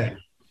property. Okay.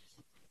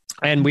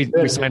 And we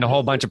signed a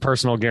whole bunch of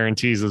personal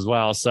guarantees as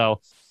well.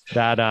 So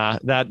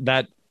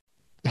that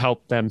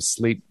helped them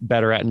sleep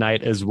better at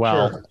night as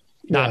well. Sure.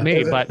 Not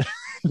me, but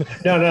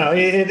no,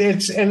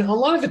 it's, and a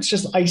lot of it's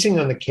just icing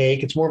on the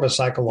cake. It's more of a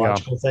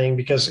psychological thing,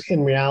 because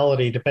in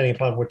reality, depending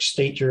upon which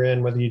state you're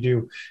in, whether you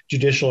do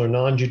judicial or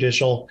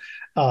non-judicial,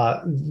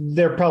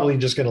 they're probably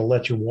just going to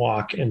let you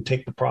walk and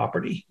take the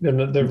property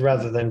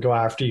rather than go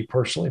after you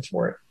personally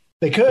for it.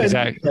 They could,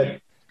 but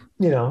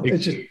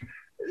it's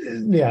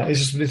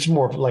just, it's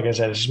more, like I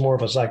said, it's just more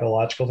of a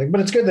psychological thing,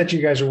 but it's good that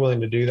you guys are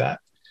willing to do that.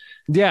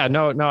 Yeah,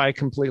 no, I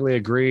completely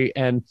agree.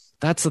 And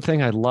that's the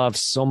thing I love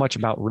so much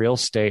about real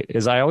estate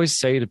is I always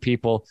say to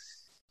people,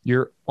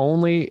 you're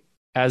only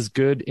as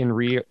good in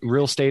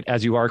real estate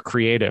as you are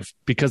creative,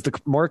 because the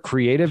more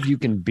creative you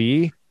can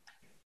be,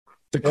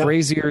 the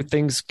crazier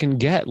things can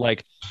get.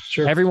 Like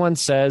everyone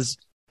says,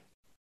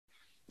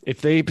 if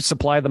they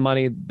supply the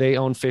money, they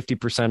own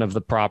 50% of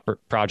the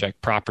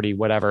project, property,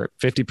 whatever,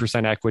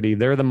 50% equity.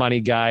 They're the money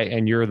guy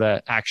and you're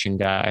the action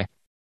guy.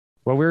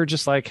 Well, we were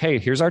just like, hey,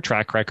 here's our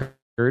track record.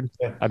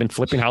 I've been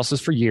flipping houses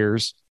for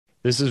years.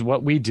 This is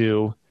what we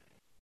do.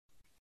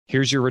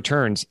 Here's your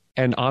returns.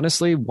 And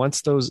honestly,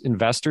 once those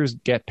investors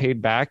get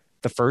paid back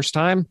the first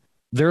time,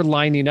 they're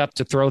lining up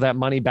to throw that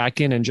money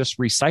back in and just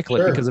recycle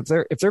it. Because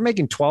if they're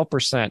making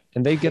 12%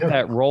 and they get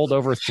that rolled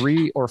over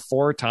 3 or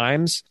 4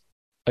 times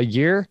a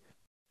year,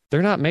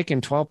 they're not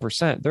making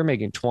 12%. They're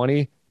making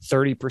 20,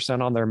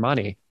 30% on their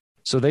money.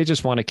 So they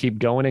just want to keep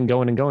going and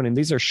going and going. And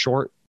these are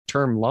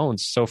short-term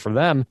loans. So for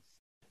them,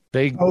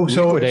 they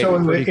liquidate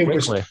pretty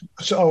quickly.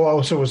 So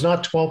it was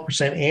not 12%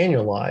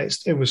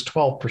 annualized. It was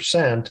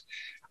 12%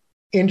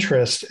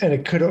 interest, and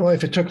it could,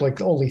 if it took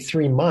like only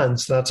 3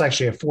 months, that's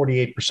actually a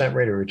 48%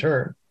 rate of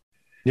return.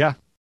 Yeah.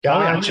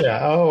 Gotcha.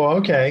 Oh,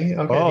 okay.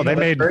 Oh, they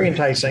made very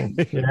enticing.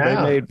 Yeah.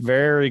 They made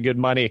very good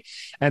money.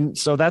 And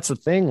so that's the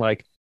thing.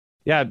 Like,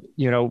 yeah,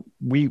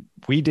 we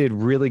did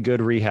really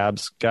good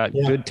rehabs, got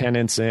good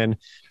tenants in.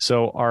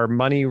 So our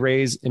money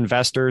raised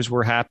investors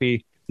were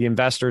happy. The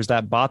investors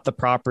that bought the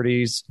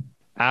properties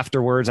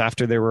afterwards,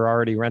 after they were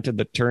already rented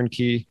the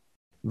turnkey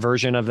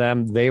version of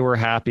them, they were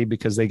happy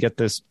because they get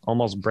this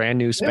almost brand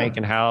new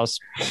spanking house,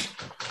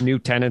 new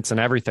tenants and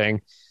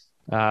everything.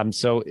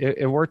 So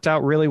it worked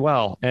out really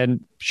well.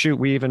 And shoot,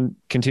 we even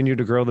continued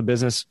to grow the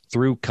business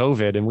through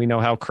COVID, and we know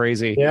how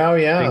crazy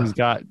things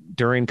got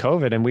during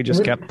COVID, and we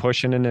just kept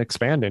pushing and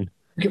expanding.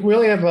 We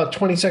only have about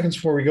 20 seconds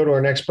before we go to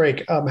our next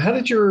break. How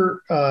did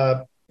your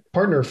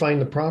partner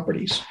find the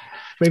properties?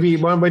 Maybe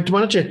why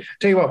don't you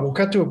tell you what, we'll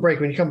cut to a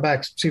break. When you come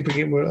back, see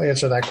if we'll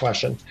answer that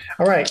question.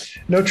 All right.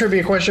 No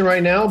trivia question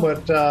right now,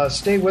 but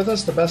stay with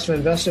us. The Best of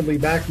Investing will be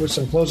back with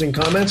some closing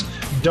comments.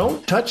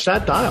 Don't touch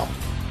that dial.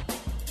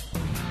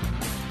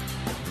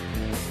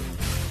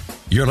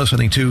 You're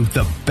listening to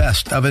The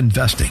Best of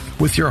Investing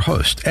with your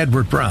host,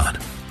 Edward Brown.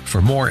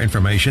 For more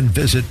information,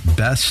 visit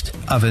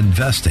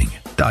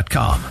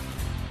bestofinvesting.com.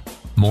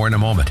 More in a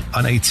moment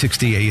on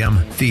 860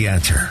 AM, The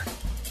Answer.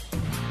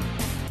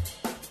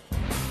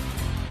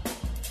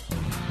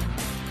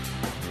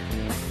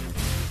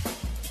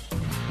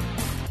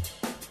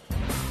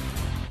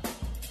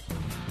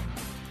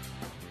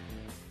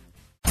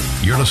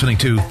 You're listening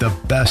to The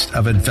Best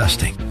of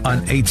Investing on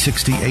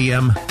 860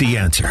 AM, The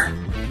Answer.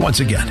 Once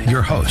again,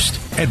 your host,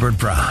 Edward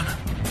Brown.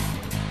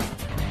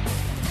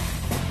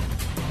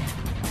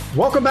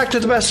 Welcome back to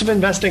The Best of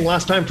Investing.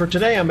 Last time for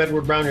today, I'm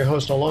Edward Brown, your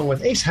host, along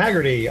with Ace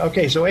Haggerty.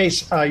 Okay, so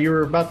Ace, you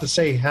were about to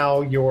say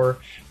how your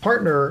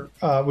partner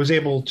was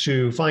able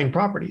to find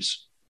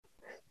properties.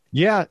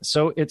 Yeah,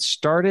 so it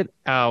started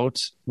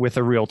out with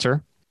a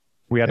realtor.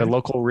 We had a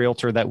local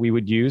realtor that we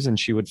would use, and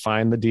she would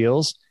find the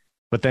deals.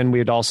 But then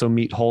we'd also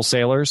meet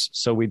wholesalers.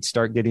 So we'd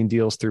start getting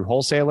deals through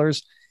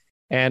wholesalers.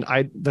 And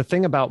the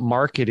thing about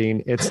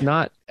marketing, it's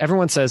not,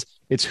 everyone says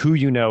it's who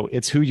you know,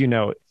 it's who you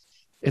know.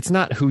 It's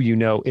not who you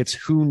know, it's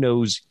who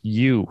knows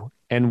you.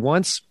 And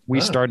once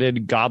we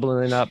started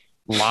gobbling up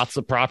lots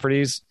of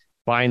properties,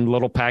 buying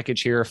little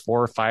package here,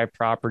 4 or 5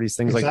 properties,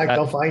 things like that.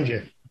 They'll find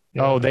you.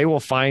 Yeah. Oh, they will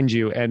find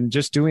you. And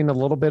just doing a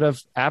little bit of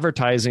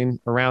advertising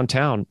around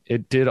town,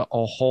 it did a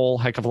whole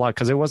heck of a lot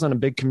because it wasn't a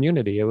big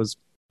community. It was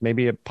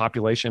maybe a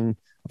population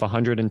of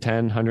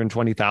 110,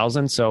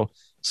 120,000. So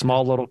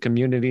small little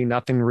community,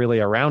 nothing really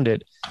around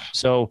it.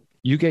 So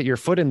you get your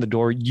foot in the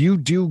door, you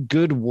do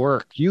good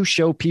work. You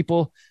show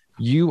people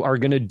you are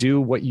going to do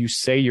what you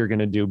say you're going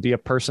to do, be a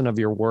person of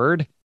your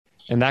word.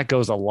 And that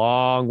goes a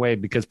long way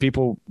because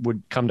people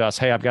would come to us.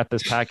 Hey, I've got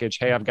this package.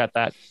 Hey, I've got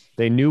that.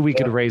 They knew we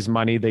could raise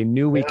money. They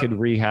knew we could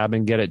rehab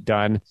and get it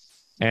done.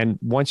 And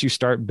once you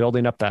start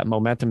building up that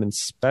momentum, and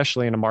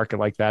especially in a market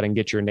like that, and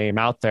get your name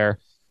out there,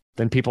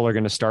 then people are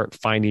going to start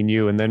finding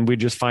you. And then we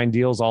just find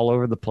deals all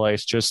over the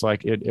place. Just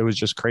like it was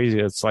just crazy.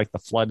 It's like the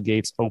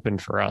floodgates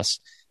opened for us,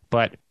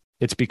 but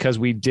it's because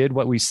we did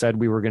what we said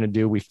we were going to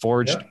do. We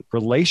forged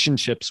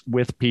relationships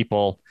with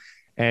people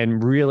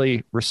and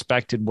really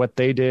respected what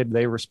they did.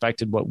 They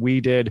respected what we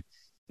did,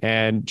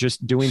 and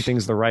just doing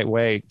things the right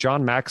way.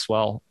 John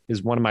Maxwell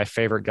is one of my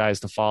favorite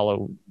guys to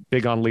follow,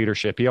 big on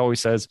leadership. He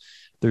always says,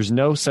 there's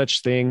no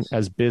such thing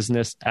as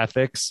business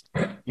ethics.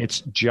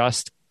 It's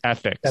just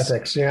ethics.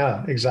 Ethics.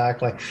 Yeah,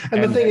 exactly.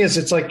 And the thing is,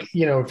 it's like,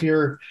 if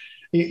you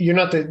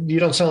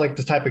don't sound like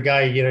the type of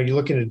guy, you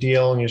look at a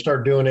deal and you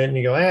start doing it and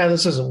you go,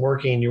 this isn't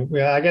working.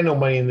 I got no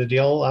money in the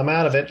deal. I'm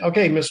out of it.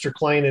 Okay, Mr.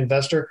 Client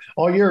investor,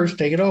 all yours,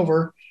 take it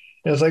over.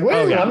 And it's like,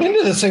 wait a minute, I'm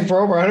into this thing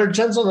for over 100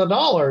 cents on the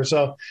dollar.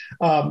 So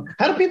how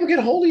do people get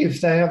a hold of you if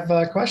they have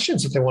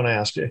questions that they want to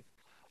ask you?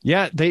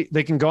 Yeah, they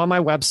can go on my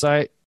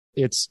website.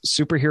 It's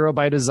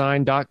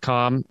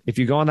superherobydesign.com. If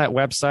you go on that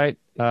website,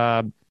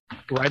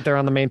 right there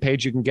on the main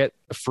page, you can get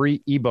a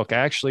free ebook. I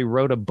actually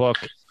wrote a book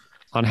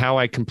on how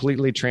I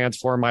completely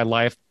transformed my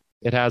life.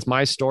 It has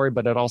my story,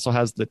 but it also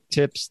has the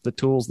tips, the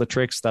tools, the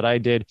tricks that I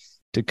did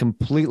to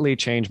completely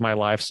change my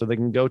life. So they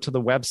can go to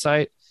the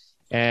website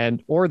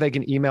or they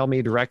can email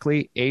me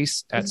directly,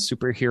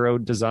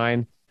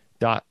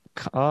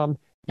 ace@superherodesign.com.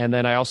 And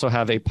then I also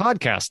have a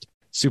podcast,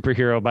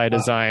 Superhero by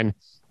Design,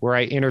 where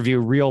I interview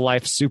real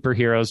life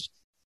superheroes,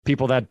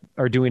 people that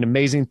are doing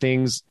amazing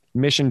things,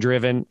 mission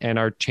driven, and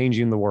are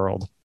changing the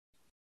world.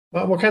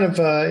 What kind of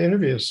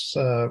interviews?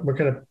 What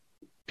kind of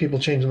people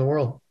changing the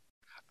world?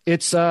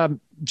 It's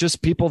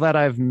just people that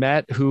I've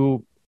met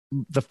who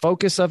the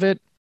focus of it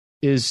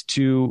is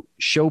to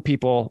show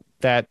people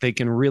that they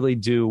can really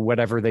do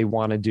whatever they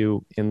want to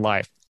do in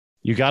life.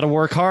 You got to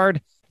work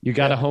hard. You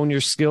got to hone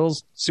your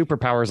skills,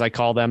 superpowers, I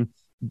call them.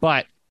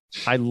 But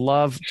I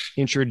love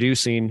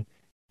introducing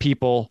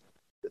people.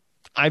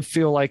 I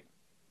feel like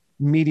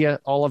media,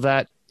 all of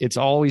that, it's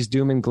always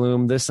doom and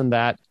gloom, this and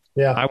that.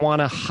 Yeah. I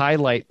want to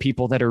highlight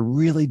people that are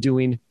really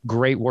doing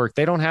great work.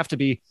 They don't have to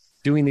be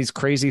doing these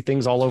crazy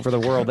things all over the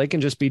world. They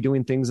can just be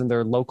doing things in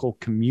their local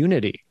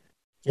community.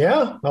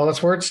 Yeah. Well,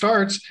 that's where it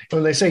starts.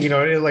 When they say,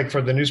 like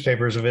for the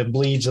newspapers, if it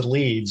bleeds, it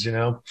leads,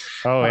 Oh,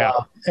 yeah.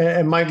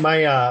 And my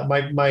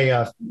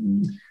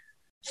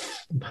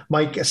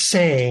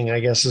saying, I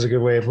guess is a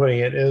good way of putting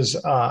it, is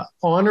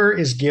honor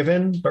is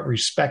given, but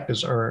respect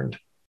is earned.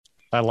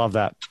 I love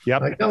that.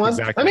 Yep.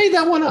 Exactly. I made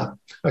that one up.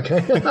 Okay.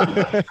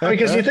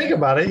 Because you think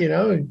about it, you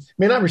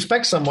may not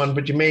respect someone,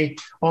 but you may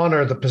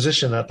honor the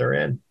position that they're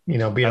in,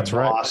 be a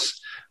boss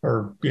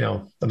or,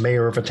 the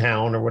mayor of a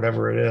town or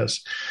whatever it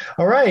is.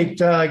 All right.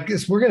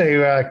 We're going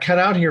to cut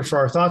out here for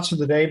our thoughts for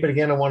the day. But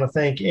again, I want to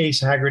thank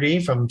Ace Haggerty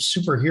from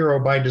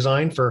Superhero by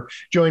Design for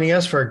joining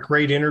us for a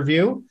great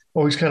interview.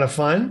 Always kind of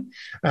fun.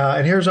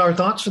 And here's our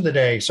thoughts for the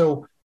day.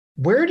 So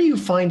where do you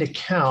find a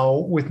cow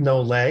with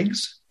no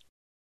legs?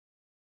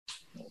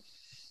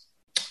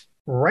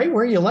 Right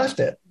where you left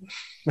it.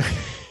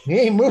 You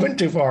ain't moving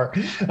too far.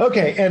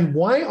 Okay. And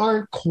why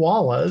aren't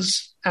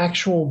koalas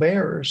actual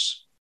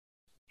bears?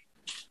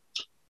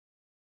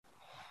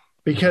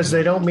 Because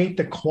they don't meet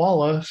the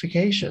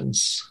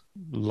qualifications.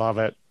 Love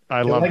it.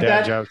 I love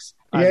dad jokes.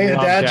 Yeah,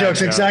 dad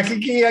jokes. Exactly.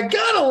 Yeah,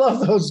 gotta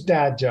love those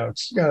dad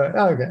jokes.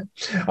 Okay.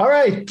 All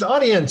right,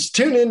 audience,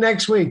 tune in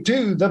next week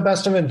to The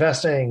Best of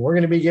Investing. We're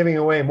going to be giving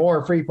away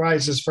more free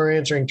prizes for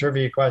answering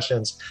trivia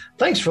questions.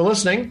 Thanks for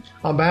listening.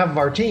 On behalf of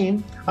our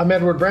team, I'm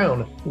Edward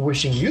Brown,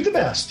 wishing you the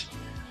best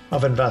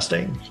of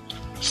investing.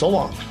 So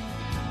long.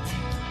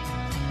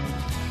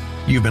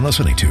 You've been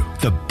listening to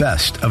The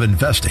Best of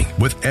Investing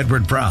with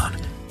Edward Brown.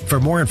 For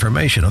more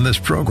information on this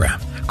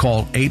program,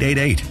 call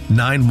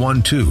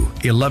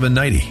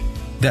 888-912-1190.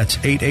 That's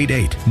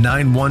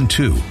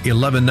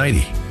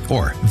 888-912-1190.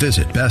 Or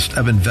visit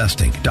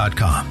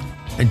bestofinvesting.com.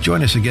 And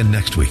join us again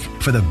next week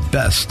for the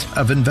best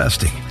of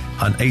investing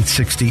on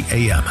 860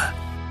 AM.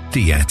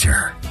 The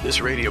Answer.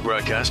 This radio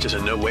broadcast is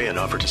in no way an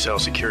offer to sell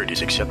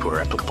securities except where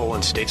applicable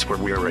in states where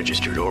we are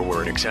registered or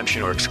where an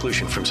exemption or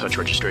exclusion from such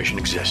registration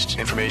exists.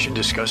 Information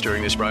discussed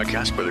during this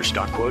broadcast, whether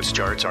stock quotes,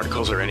 charts,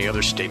 articles, or any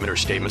other statement or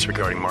statements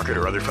regarding market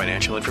or other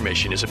financial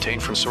information, is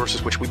obtained from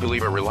sources which we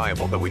believe are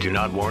reliable, but we do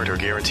not warrant or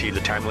guarantee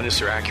the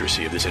timeliness or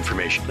accuracy of this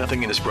information.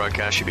 Nothing in this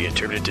broadcast should be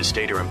interpreted to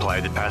state or imply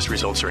that past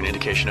results are an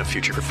indication of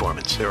future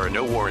performance. There are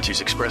no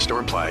warranties expressed or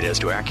implied as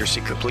to accuracy,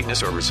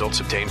 completeness, or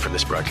results obtained from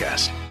this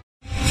broadcast.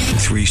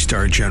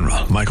 3-star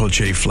General Michael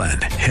J.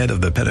 Flynn, head of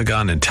the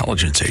Pentagon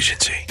Intelligence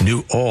Agency,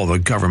 knew all the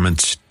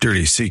government's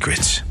dirty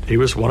secrets. He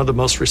was one of the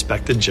most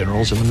respected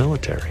generals in the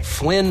military.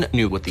 Flynn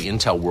knew what the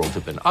intel world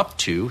had been up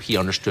to. He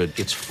understood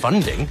its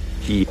funding.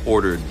 He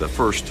ordered the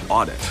first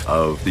audit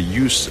of the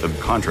use of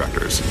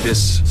contractors.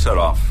 This set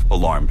off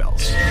alarm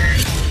bells.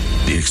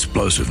 The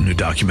explosive new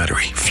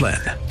documentary, Flynn,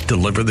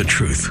 Deliver the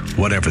Truth,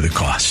 Whatever the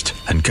Cost,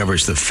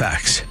 uncovers the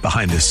facts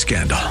behind this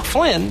scandal.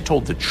 Flynn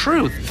told the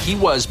truth. He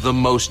was the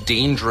most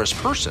dangerous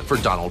person for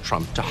Donald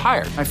Trump to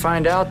hire. I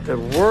find out the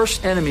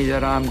worst enemy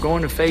that I'm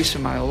going to face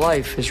in my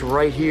life is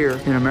right here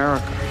in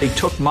America. They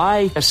took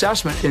my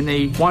assessment and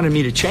they wanted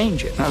me to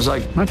change it. And I was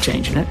like, I'm not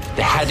changing it.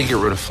 They had to get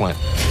rid of Flynn.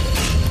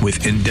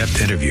 With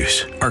in-depth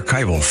interviews,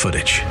 archival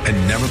footage, and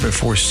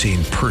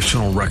never-before-seen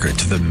personal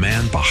records of the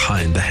man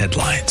behind the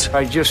headlines.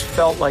 I just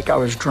felt like I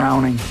was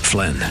drowning.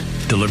 Flynn,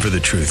 Deliver the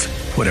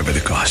Truth, Whatever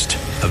the Cost.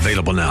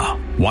 Available now.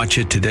 Watch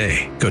it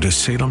today. Go to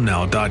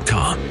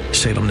salemnow.com.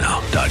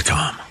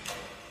 salemnow.com.